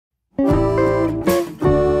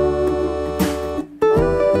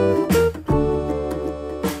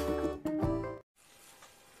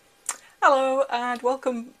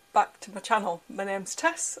welcome back to my channel. My name's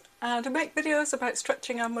Tess and I make videos about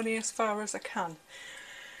stretching our money as far as I can.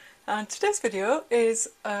 And today's video is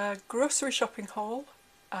a grocery shopping haul.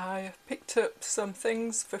 I picked up some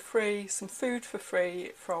things for free, some food for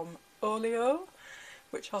free from Olio,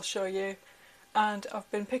 which I'll show you. And I've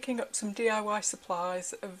been picking up some DIY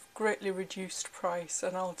supplies of greatly reduced price,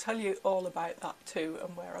 and I'll tell you all about that too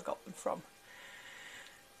and where I got them from.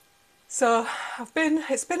 So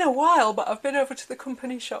it's been a while, but I've been over to the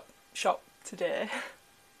company shop today.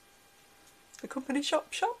 The company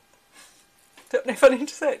shop? Don't know if I need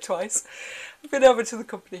to say it twice. I've been over to the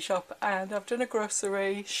company shop and I've done a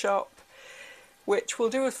grocery shop, which will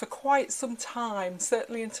do us for quite some time,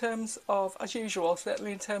 certainly in terms of, as usual,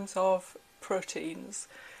 certainly in terms of proteins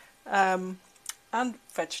and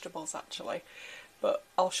vegetables actually. But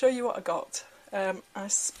I'll show you what I got. I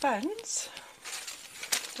spent,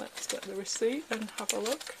 let's get the receipt and have a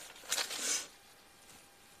look,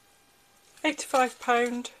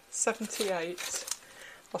 £85.78.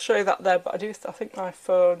 I'll show you that there, but I think my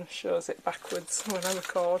phone shows it backwards when I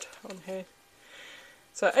record on here.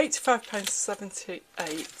 So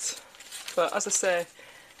 £85.78, but as I say,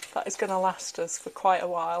 that is going to last us for quite a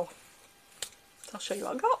while. So I'll show you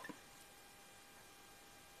what I got.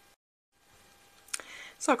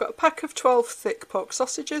 So I've got a pack of 12 thick pork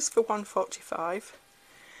sausages for £1.45.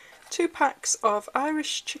 2 packs of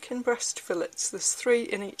Irish chicken breast fillets, there's 3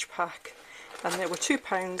 in each pack, and they were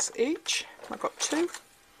 £2 each. I got 2.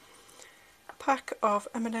 A pack of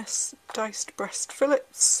M&S diced breast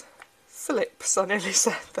fillets, I nearly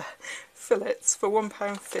said that, fillets for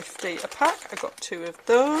 £1.50 a pack. I got 2 of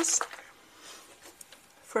those.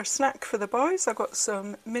 For a snack for the boys, I got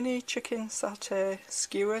some mini chicken satay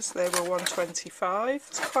skewers, they were £1.25.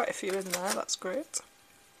 There's quite a few in there, that's great.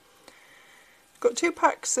 Got 2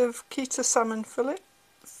 packs of Keto salmon fillets.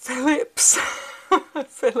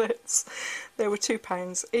 They were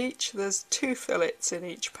 £2 each. There's 2 fillets in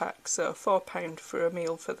each pack, so £4 for a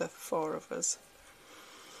meal for the 4 of us,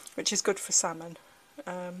 which is good for salmon.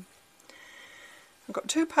 I've got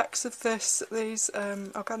 2 packs of these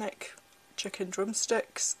organic chicken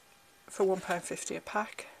drumsticks for £1.50 a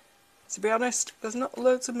pack. To be honest, there's not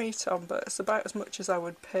loads of meat on, but it's about as much as I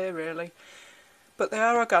would pay really. But they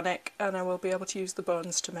are organic and I will be able to use the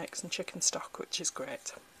bones to make some chicken stock, which is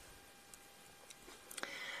great.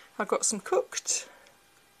 I've got some cooked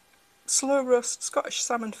slow roast Scottish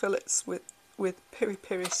salmon fillets with piri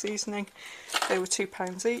piri seasoning. They were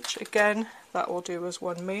 £2 each. Again, that will do as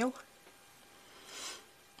one meal.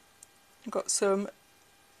 I've got some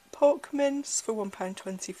pork mince for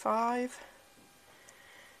 £1.25.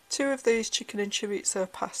 2 of these chicken and chorizo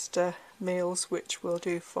pasta meals, which we'll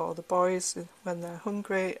do for the boys when they're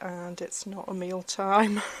hungry and it's not a meal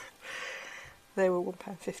time. They were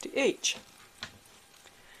 £1.50 each.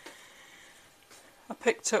 I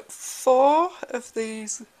picked up 4 of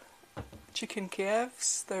these chicken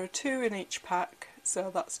Kievs. There are 2 in each pack,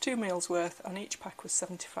 so that's 2 meals worth, and each pack was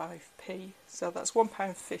 75p. So that's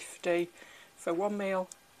 £1.50 for one meal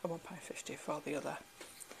and £1.50 for the other.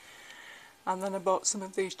 And then I bought some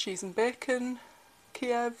of these cheese and bacon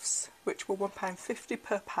Kievs, which were £1.50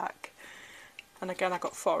 per pack. And again I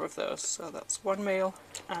got 4 of those, so that's one meal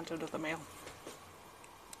and another meal.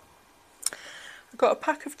 I got a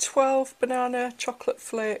pack of 12 banana chocolate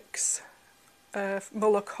flakes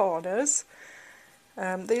Muller Corners.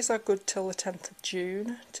 These are good till the 10th of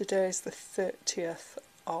June. Today's the 30th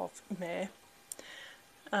of May.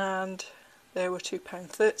 And they were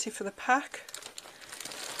 £2.30 for the pack.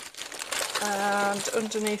 And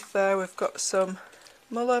underneath there we've got some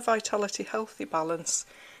Muller Vitality Healthy Balance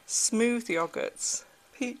smooth yogurts,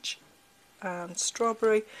 peach and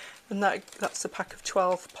strawberry, and that's a pack of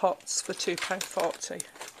 12 pots for £2.40.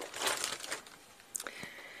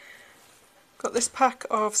 Got this pack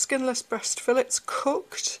of skinless breast fillets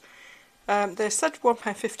cooked. They said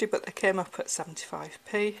 £1.50, but they came up at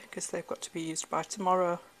 75p because they've got to be used by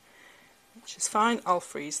tomorrow, which is fine. I'll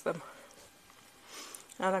freeze them.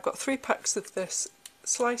 And I got 3 packs of this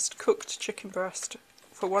sliced cooked chicken breast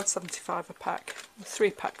for £1.75 a pack.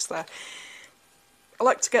 3 packs there. I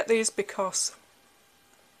like to get these because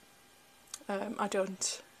I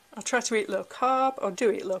try to eat low carb, or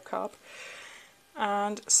do eat low carb,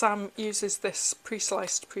 and Sam uses this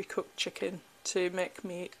pre-sliced, pre-cooked chicken to make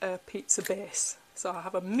me a pizza base. So I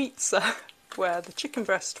have a pizza where the chicken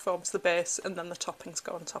breast forms the base and then the toppings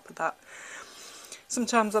go on top of that.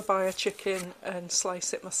 Sometimes I buy a chicken and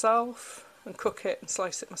slice it myself and cook it and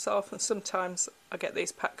slice it myself, and sometimes I get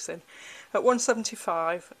these packs in. At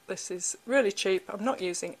 £1.75, this is really cheap. I'm not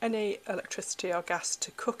using any electricity or gas to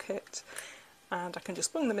cook it, and I can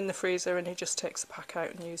just bung them in the freezer and he just takes the pack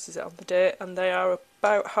out and uses it on the day, and they are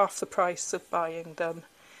about half the price of buying them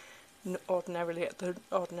ordinarily at the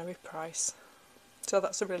ordinary price. So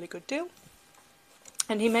that's a really good deal.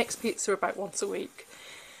 And he makes pizza about once a week.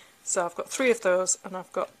 So I've got 3 of those, and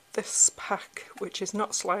I've got this pack which is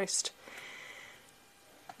not sliced,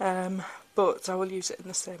 but I will use it in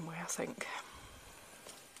the same way, I think.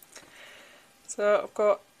 So I've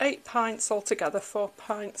got 8 pints altogether, 4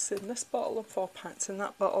 pints in this bottle and 4 pints in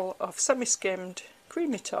that bottle of semi-skimmed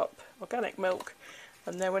creamy top organic milk,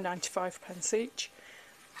 and they were 95p each.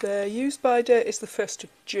 The use by date is the 1st of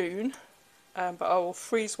June, but I will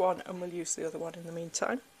freeze one and we'll use the other one in the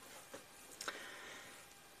meantime.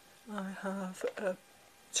 I have a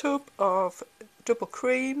tub of double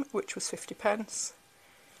cream, which was 50p,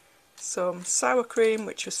 some sour cream,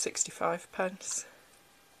 which was 65p,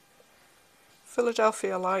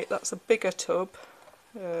 Philadelphia Light, that's a bigger tub.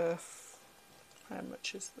 How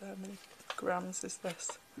many grams is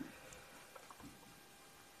this?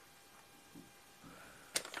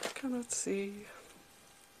 I cannot see.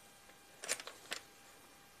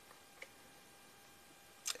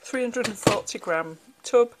 340g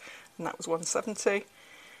tub, and that was 170.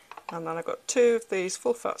 And then I got 2 of these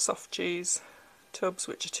full fat soft cheese tubs,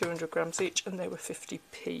 which are 200g each, and they were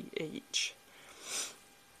 50p each.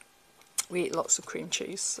 We eat lots of cream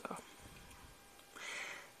cheese, so.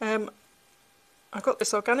 I got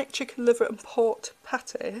this organic chicken liver and port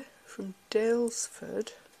pate from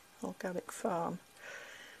Dalesford Organic Farm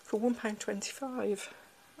for £1.25.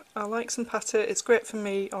 I like some pate, it's great for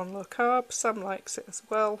me on low carb. Sam likes it as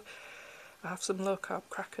well. I have some low carb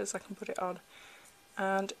crackers I can put it on,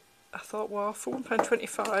 and I thought, well, for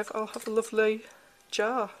 £1.25 I'll have a lovely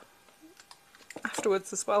jar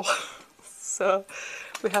afterwards as well. So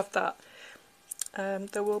we have that.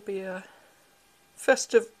 There will be a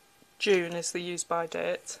 1st of June is the use by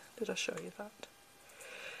date. Did I show you that?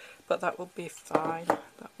 But that will be fine.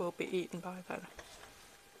 That will be eaten by then.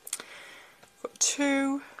 Got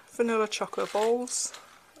 2 vanilla choco balls,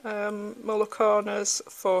 Muller Corners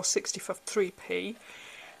for 63p.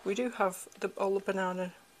 We do have all the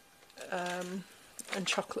banana and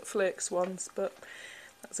chocolate flakes ones, but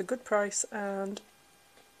that's a good price, and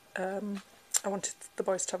I wanted the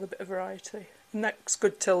boys to have a bit of variety. And that's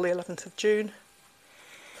good till the 11th of June.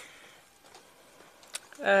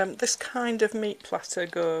 This kind of meat platter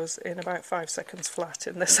goes in about 5 seconds flat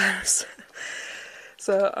in this house.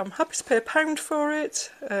 So I'm happy to pay £1 for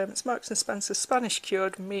it. It's Marks & Spencer's Spanish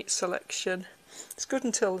cured meat selection. It's good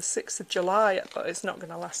until the 6th of July, but it's not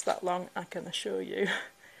going to last that long, I can assure you.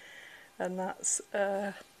 And that's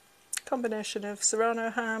a combination of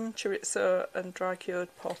serrano ham, chorizo and dry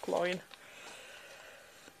cured pork loin.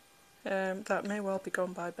 That may well be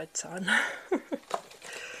gone by bedtime.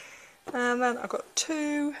 And then I've got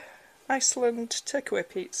 2 Iceland takeaway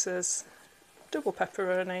pizzas, double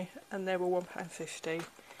pepperoni, and they were £1.50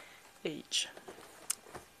 each.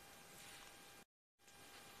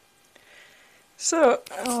 So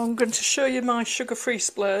I'm going to show you my sugar-free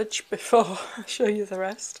splurge before I show you the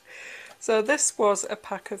rest. So this was a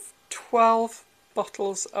pack of 12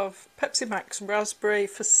 bottles of Pepsi Max raspberry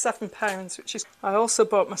for £7, which is. I also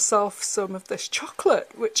bought myself some of this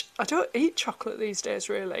chocolate, which I don't eat chocolate these days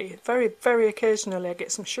really. Very, very occasionally I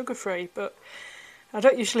get some sugar-free, but I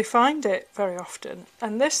don't usually find it very often.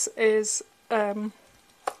 And this is some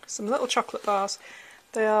little chocolate bars.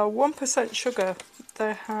 They are 1% sugar.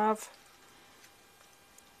 They have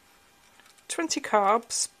 20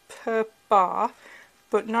 carbs per bar,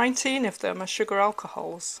 but 19 of them are sugar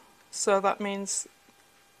alcohols. So that means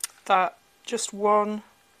that there's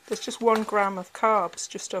just 1 gram of carbs,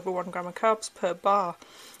 just over 1 gram of carbs per bar.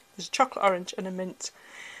 There's a chocolate orange and a mint.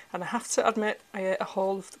 And I have to admit, I ate a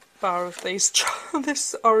whole bar of these.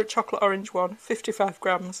 This chocolate orange one, 55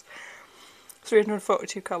 grams,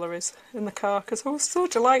 342 calories in the car, because I was so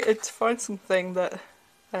delighted to find something that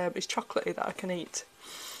is chocolatey that I can eat.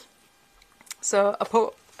 So I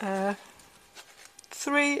put 4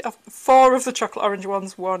 of the chocolate orange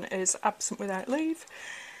ones. 1 is absent without leave,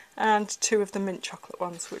 and 2 of the mint chocolate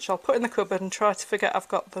ones, which I'll put in the cupboard and try to forget I've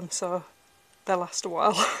got them so they'll last a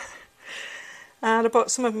while. And I bought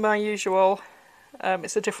some of my usual,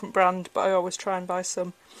 it's a different brand, but I always try and buy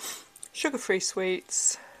some sugar-free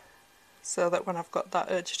sweets so that when I've got that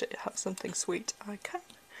urge to have something sweet I can.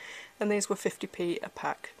 And these were 50p a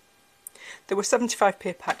pack. They were 75p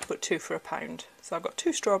a pack, but 2 for £1. So I got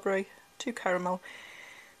 2 strawberry, 2 caramel.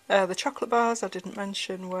 The chocolate bars I didn't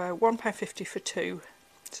mention were £1.50 for 2,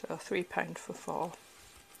 so £3 for 4.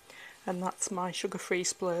 And that's my sugar-free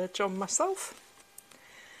splurge on myself.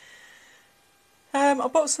 I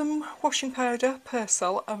bought some washing powder,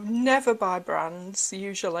 Persil. I never buy brands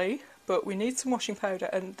usually, but we need some washing powder,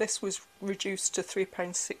 and this was reduced to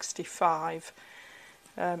 £3.65.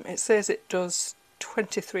 It says it does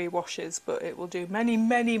 23 washes, but it will do many,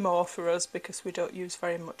 many more for us because we don't use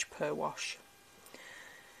very much per wash.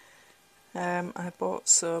 I bought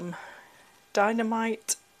some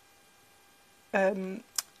Dynamite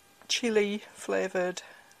chili flavoured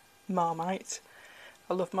Marmite.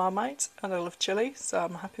 I love Marmite and I love chilli, so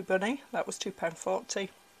I'm a happy bunny. That was £2.40.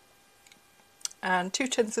 And 2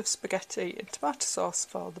 tins of spaghetti and tomato sauce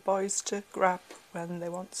for the boys to grab when they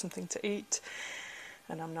want something to eat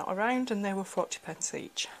and I'm not around, and they were 40p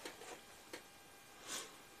each.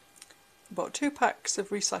 Bought 2 packs of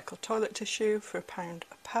recycled toilet tissue for £1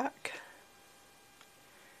 a pack.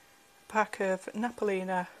 A pack of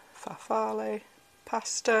Napolina farfalle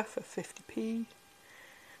pasta for 50p,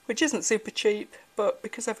 which isn't super cheap, but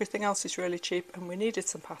because everything else is really cheap and we needed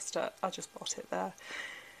some pasta, I just bought it there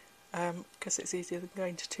because it's easier than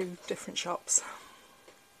going to 2 different shops.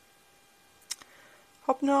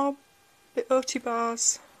 Hobnob oaty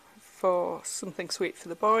bars for something sweet for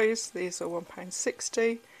the boys. These are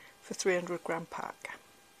 £1.60 for 300g pack.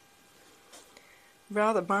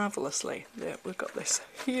 Rather marvellously, yeah, we've got this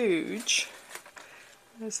huge,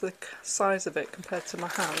 there's the size of it compared to my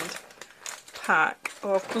hand, pack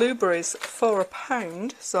of blueberries for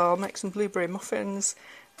 £1, so I'll make some blueberry muffins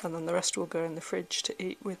and then the rest will go in the fridge to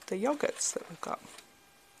eat with the yogurts that we've got.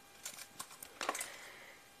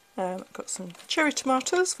 I've got some cherry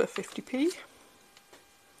tomatoes for 50p,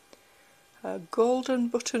 golden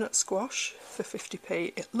butternut squash for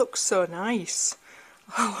 50p. It looks so nice.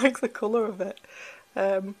 I like the colour of it,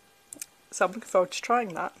 so I'm looking forward to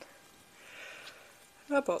trying that.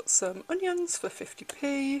 I bought some onions for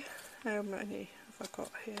 50p. How many have I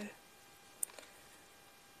got here?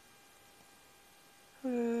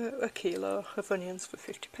 A kilo of onions for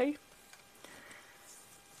 50p.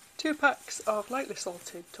 2 packs of lightly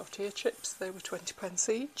salted tortilla chips, they were 20p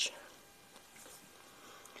each.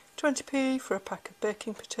 20p for a pack of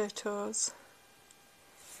baking potatoes.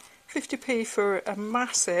 50p for a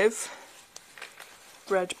massive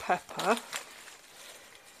red pepper,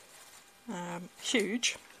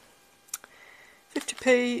 huge.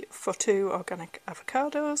 50p for 2 organic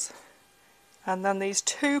avocados, and then these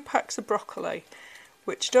 2 packs of broccoli,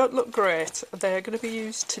 which don't look great. They're going to be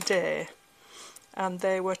used today, and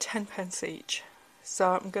they were 10p each.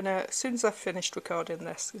 So I'm going to, as soon as I've finished recording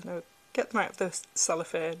this, I'm going to get them out of the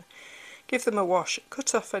cellophane, give them a wash,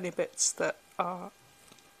 cut off any bits that are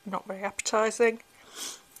not very appetising,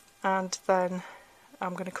 and then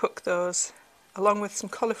I'm going to cook those along with some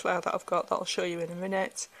cauliflower that I've got that I'll show you in a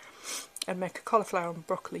minute, and make a cauliflower and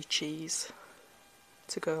broccoli cheese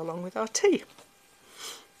to go along with our tea.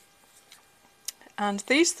 And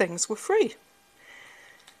these things were free.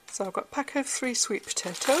 So I've got a pack of 3 sweet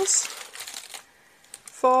potatoes,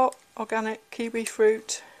 4 organic kiwi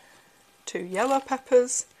fruit, 2 yellow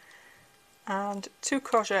peppers, and 2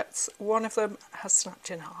 courgettes. One of them has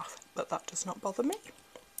snapped in half, but that does not bother me.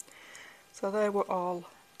 So they were all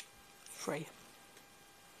free.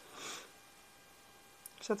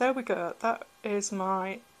 So there we go, that is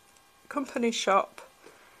my company shop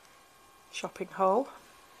shopping haul.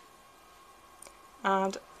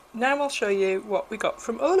 And now I'll show you what we got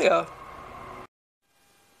from Olio.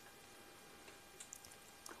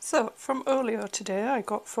 So from Olio today I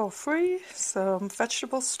got for free some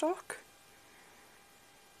vegetable stock,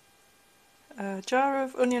 a jar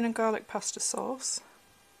of onion and garlic pasta sauce,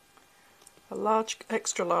 a large,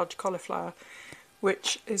 extra large cauliflower,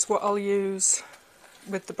 which is what I'll use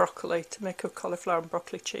with the broccoli to make a cauliflower and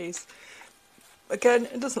broccoli cheese. Again,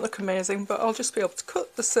 it doesn't look amazing, but I'll just be able to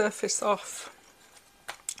cut the surface off.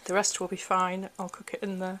 The rest will be fine. I'll cook it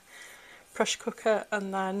in the pressure cooker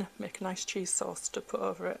and then make a nice cheese sauce to put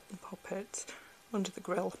over it and pop it under the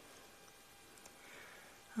grill.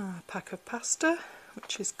 A pack of pasta,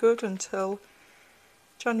 which is good until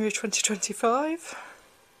January 2025.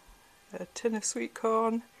 A tin of sweet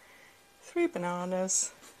corn, 3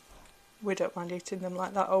 bananas. We don't mind eating them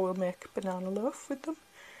like that, or we'll make a banana loaf with them.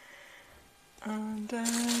 And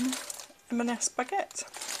M&S baguette.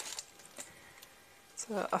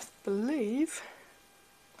 So I believe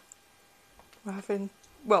we're having,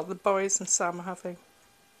 well, the boys and Sam are having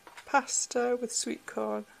pasta with sweet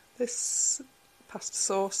corn, this pasta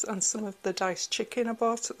sauce, and some of the diced chicken I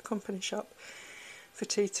bought at the company shop for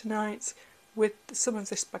tea tonight, with some of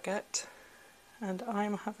this baguette. And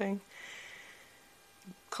I'm having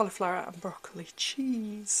cauliflower and broccoli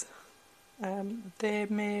cheese. They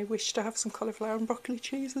may wish to have some cauliflower and broccoli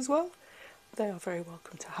cheese as well. They are very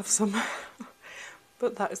welcome to have some.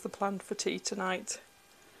 but that is the plan for tea tonight.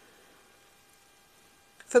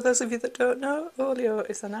 For those of you that don't know, Olio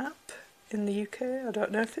is an app in the UK. I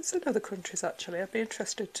don't know if it's in other countries actually, I'd be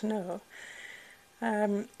interested to know.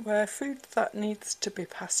 Where food that needs to be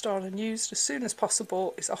passed on and used as soon as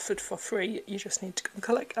possible is offered for free. You just need to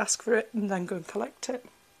go and ask for it and then go and collect it.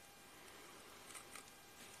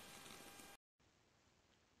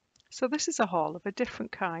 So this is a haul of a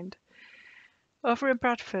different kind. Over in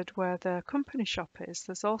Bradford, where the company shop is,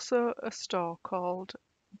 there's also a store called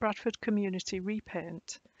Bradford Community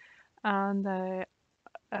Repaint, and they're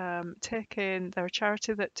a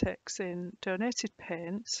charity that takes in donated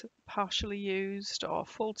paint, partially used or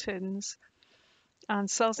full tins, and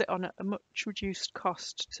sells it on at a much reduced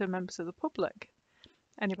cost to members of the public.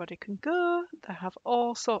 Anybody can go. They have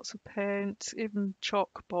all sorts of paint, even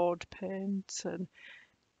chalkboard paint and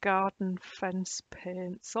garden fence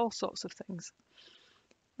paints, all sorts of things.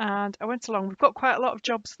 And I went along. We've got quite a lot of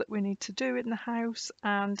jobs that we need to do in the house,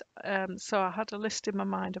 and so I had a list in my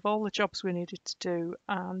mind of all the jobs we needed to do,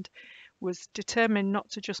 and was determined not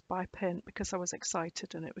to just buy paint because I was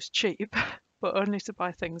excited and it was cheap, but only to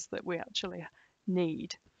buy things that we actually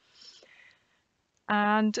need.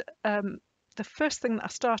 And the first thing that I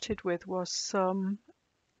started with was some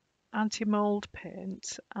anti-mold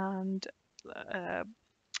paint and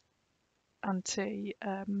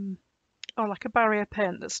like a barrier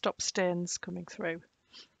paint that stops stains coming through.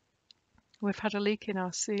 We've had a leak in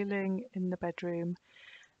our ceiling in the bedroom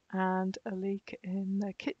and a leak in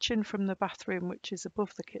the kitchen from the bathroom, which is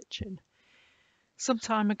above the kitchen, some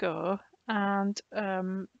time ago, and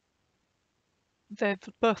they've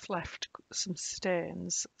both left some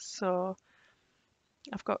stains. So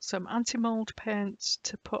I've got some anti-mold paint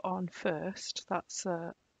to put on first. That's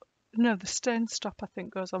no, the stain stop I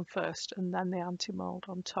think goes on first and then the anti-mold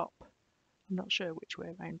on top. I'm not sure which way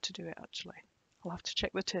around to do it actually. I'll have to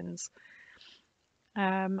check the tins.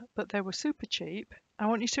 But they were super cheap. I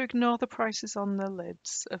want you to ignore the prices on the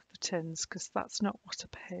lids of the tins because that's not what I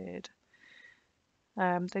paid.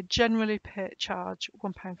 They generally charge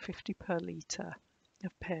 £1.50 per litre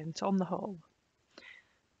of paint on the whole.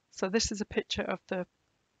 So this is a picture of the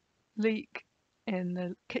leak in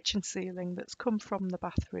the kitchen ceiling that's come from the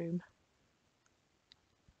bathroom.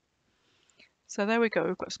 So there we go,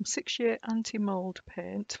 we've got some 6-year anti-mould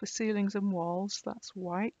paint for ceilings and walls. That's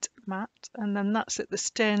white, matte, and then that's it, the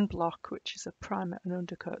stain block, which is a primer and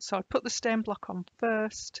undercoat. So I put the stain block on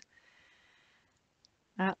first.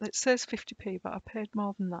 It says 50p, but I paid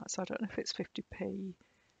more than that, so I don't know if it's 50p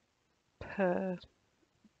per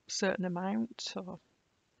certain amount. Or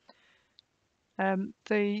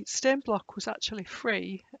the stain block was actually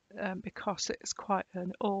free because it's quite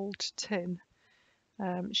an old tin.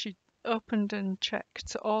 She opened and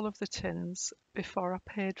checked all of the tins before I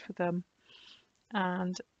paid for them,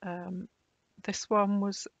 and this one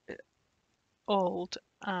was old,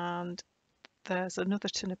 and there's another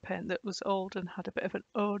tin of paint that was old and had a bit of an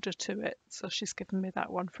odour to it, so she's given me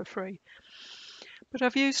that one for free. But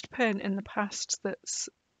I've used paint in the past that's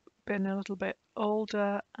been a little bit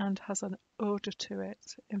older and has an odour to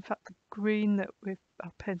it. In fact, the green that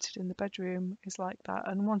I've painted in the bedroom is like that,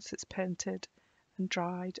 and once it's painted and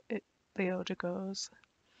dried, the odour goes.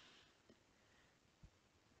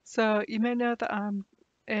 So you may know that I'm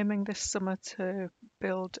aiming this summer to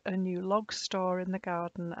build a new log store in the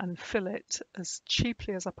garden and fill it as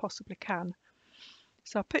cheaply as I possibly can.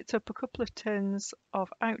 So I picked up a couple of tins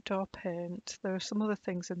of outdoor paint. There are some other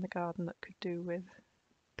things in the garden that could do with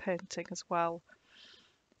painting as well.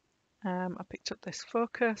 I picked up this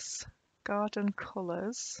Focus Garden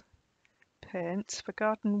Colours paint for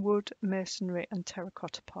garden wood, masonry and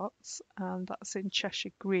terracotta pots, and that's in Cheshire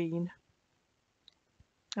Green.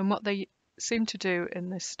 And what they seem to do in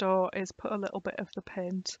this store is put a little bit of the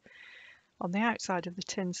paint on the outside of the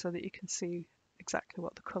tin so that you can see exactly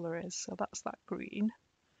what the colour is. So that's that green.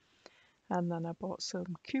 And then I bought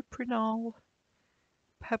some Cuprinol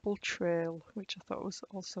Pebble Trail, which I thought was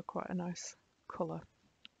also quite a nice colour.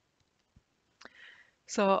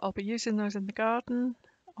 So I'll be using those in the garden,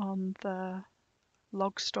 on the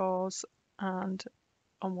log stores, and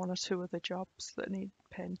on one or two other jobs that need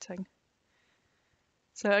painting.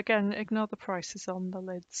 So again, ignore the prices on the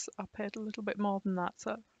lids. I paid a little bit more than that,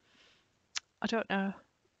 so I don't know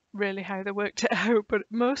really how they worked it out, but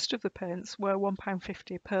most of the paints were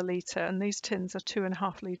 £1.50 per litre, and these tins are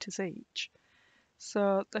 2.5 litres each.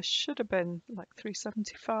 So there should have been like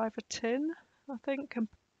 £3.75 a tin, I think, and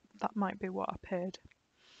that might be what I paid.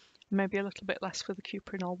 Maybe a little bit less for the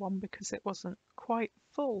Cuprinol one because it wasn't quite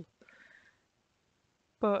full.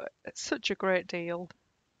 But it's such a great deal.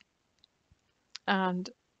 And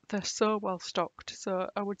they're so well stocked. So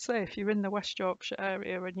I would say if you're in the West Yorkshire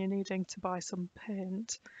area and you're needing to buy some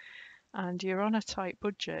paint and you're on a tight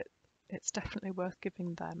budget, it's definitely worth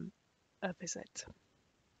giving them a visit.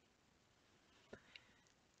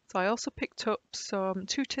 So I also picked up some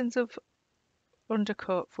 2 tins of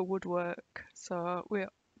undercoat for woodwork. So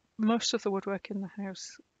most of the woodwork in the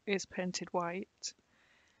house is painted white.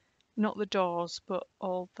 Not the doors, but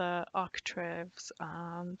all the architraves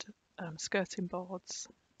and skirting boards,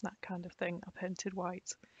 that kind of thing, are painted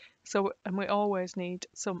white. So, and we always need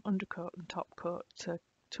some undercoat and top coat to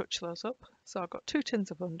touch those up. So I've got 2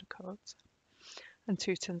 tins of undercoat and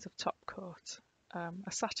 2 tins of top coat,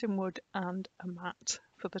 a satin wood and a matte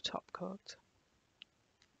for the top coat.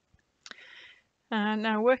 And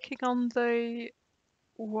now working on the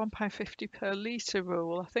 £1.50 per litre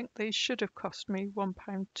rule, I think these should have cost me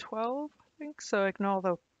 £1.12, I think, so ignore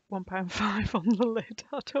the £1.5 on the lid.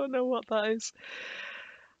 I don't know what that is.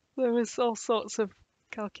 There was all sorts of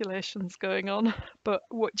calculations going on, but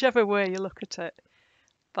whichever way you look at it,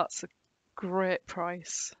 that's a great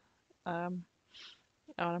price. And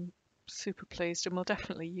I'm super pleased and will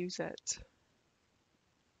definitely use it.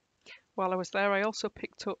 While I was there, I also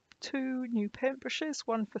picked up 2 new paintbrushes,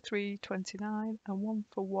 one for £3.29 and one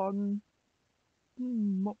for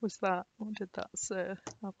what was that? What did that say?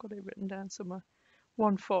 I've got it written down somewhere.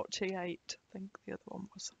 £1.48, I think the other one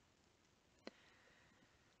was.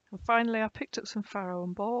 And finally, I picked up some Faro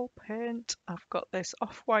and Ball paint. I've got this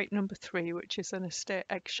off-white number 3, which is an estate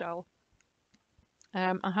eggshell.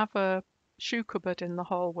 I have a shoe cupboard in the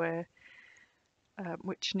hallway,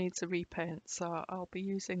 which needs a repaint, so I'll be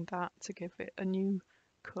using that to give it a new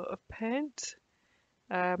coat of paint.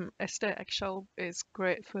 Estate eggshell is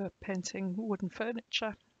great for painting wooden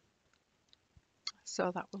furniture,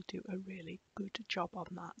 so that will do a really good job on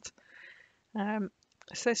that.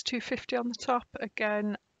 It says £2.50 on the top.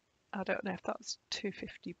 Again, I don't know if that's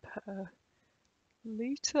 £2.50 per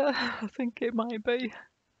litre. I think it might be.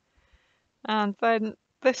 And then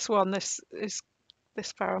this one, this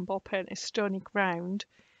Faro and Ball paint is Stony Ground,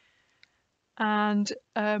 and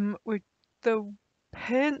the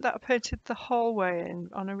paint that I painted the hallway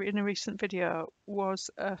in a recent video was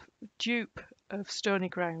a dupe of Stony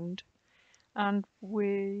Ground, and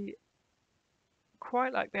we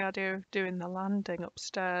quite like the idea of doing the landing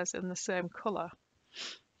upstairs in the same colour.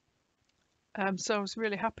 So I was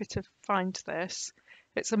really happy to find this.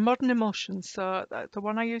 It's a modern emulsion, so the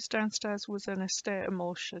one I used downstairs was an estate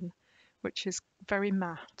emulsion, which is very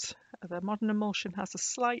matte. The modern emulsion has a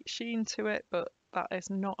slight sheen to it, but that is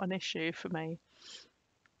not an issue for me.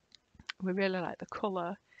 We really like the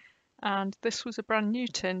colour, and this was a brand new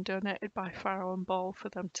tin donated by Faro and Ball for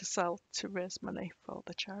them to sell to raise money for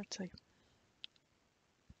the charity.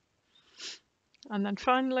 And then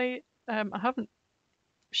finally, I haven't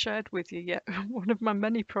shared with you yet, one of my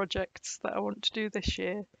many projects that I want to do this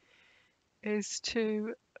year is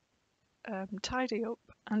to tidy up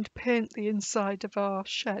and paint the inside of our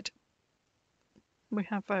shed. We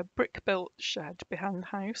have a brick built shed behind the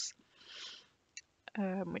house,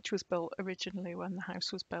 which was built originally when the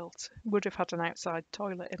house was built. Would have had an outside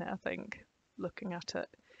toilet in it, I think, looking at it.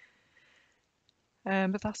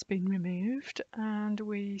 But that's been removed, and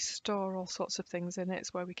we store all sorts of things in it.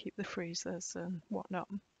 It's where we keep the freezers and whatnot.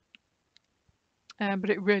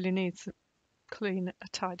 But it really needs a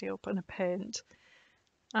tidy up and a paint.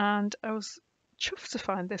 And I was chuffed to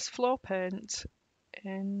find this floor paint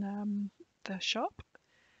in the shop.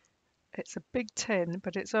 It's a big tin,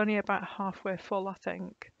 but it's only about halfway full, I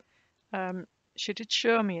think. She did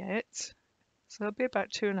show me it, so there'll be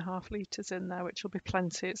about 2.5 litres in there, which will be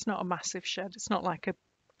plenty. It's not a massive shed, it's not like a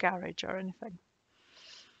garage or anything.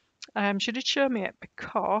 She did show me it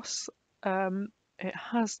because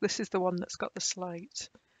this is the one that's got the slight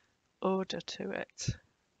odour to it.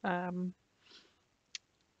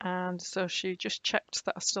 And so she just checked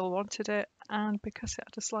that I still wanted it, and because it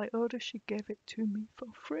had a slight odour, she gave it to me for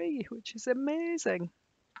free, which is amazing.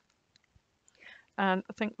 And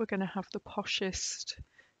I think we're going to have the poshest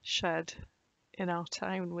shed in our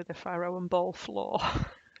town with a Faro and Ball floor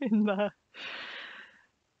in there.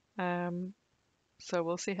 So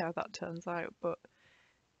we'll see how that turns out, but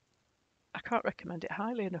I can't recommend it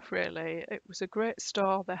highly enough, really. It was a great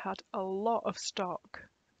store. They had a lot of stock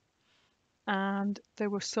and they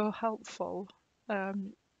were so helpful.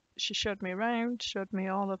 She showed me around, showed me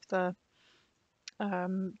all of the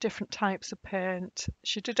different types of paint.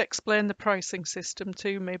 She did explain the pricing system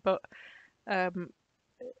to me, but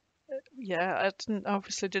yeah, I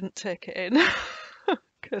obviously didn't take it in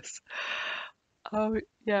because I'm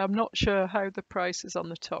not sure how the prices on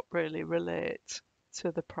the top really relate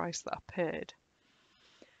to the price that I paid.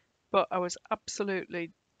 but I was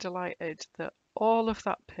absolutely delighted that all of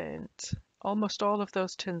that paint, almost all of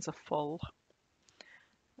those tins are full.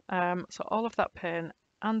 So all of that paint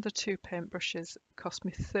and the two paintbrushes cost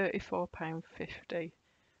me £34.50,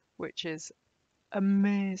 which is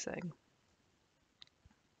amazing.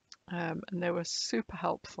 And they were super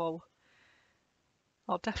helpful.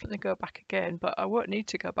 I'll definitely go back again, but I won't need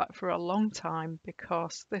to go back for a long time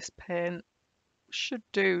because this paint should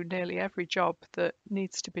do nearly every job that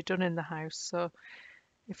needs to be done in the house. So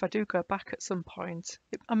if I do go back at some point,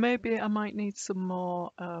 maybe I might need some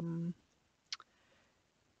more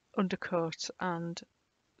undercoat and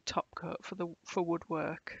top coat for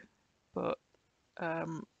woodwork, but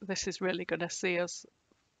this is really going to see us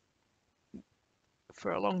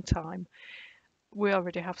for a long time. We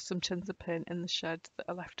already have some tins of paint in the shed that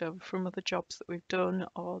are left over from other jobs that we've done,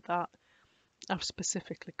 or that I've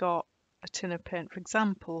specifically got a tin of paint, for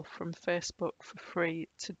example, from Facebook for free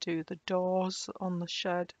to do the doors on the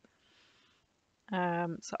shed. So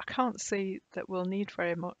I can't see that we'll need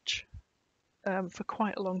very much for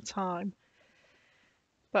quite a long time.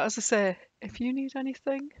 But as I say, if you need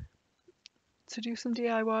anything to do some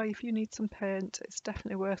DIY, if you need some paint, it's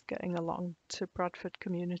definitely worth getting along to Bradford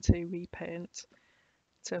Community Repaint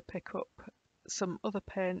to pick up some other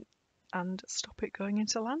paint and stop it going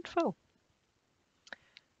into landfill.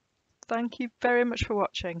 Thank you very much for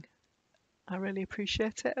watching. I really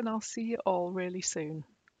appreciate it, and I'll see you all really soon.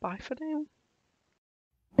 Bye for now.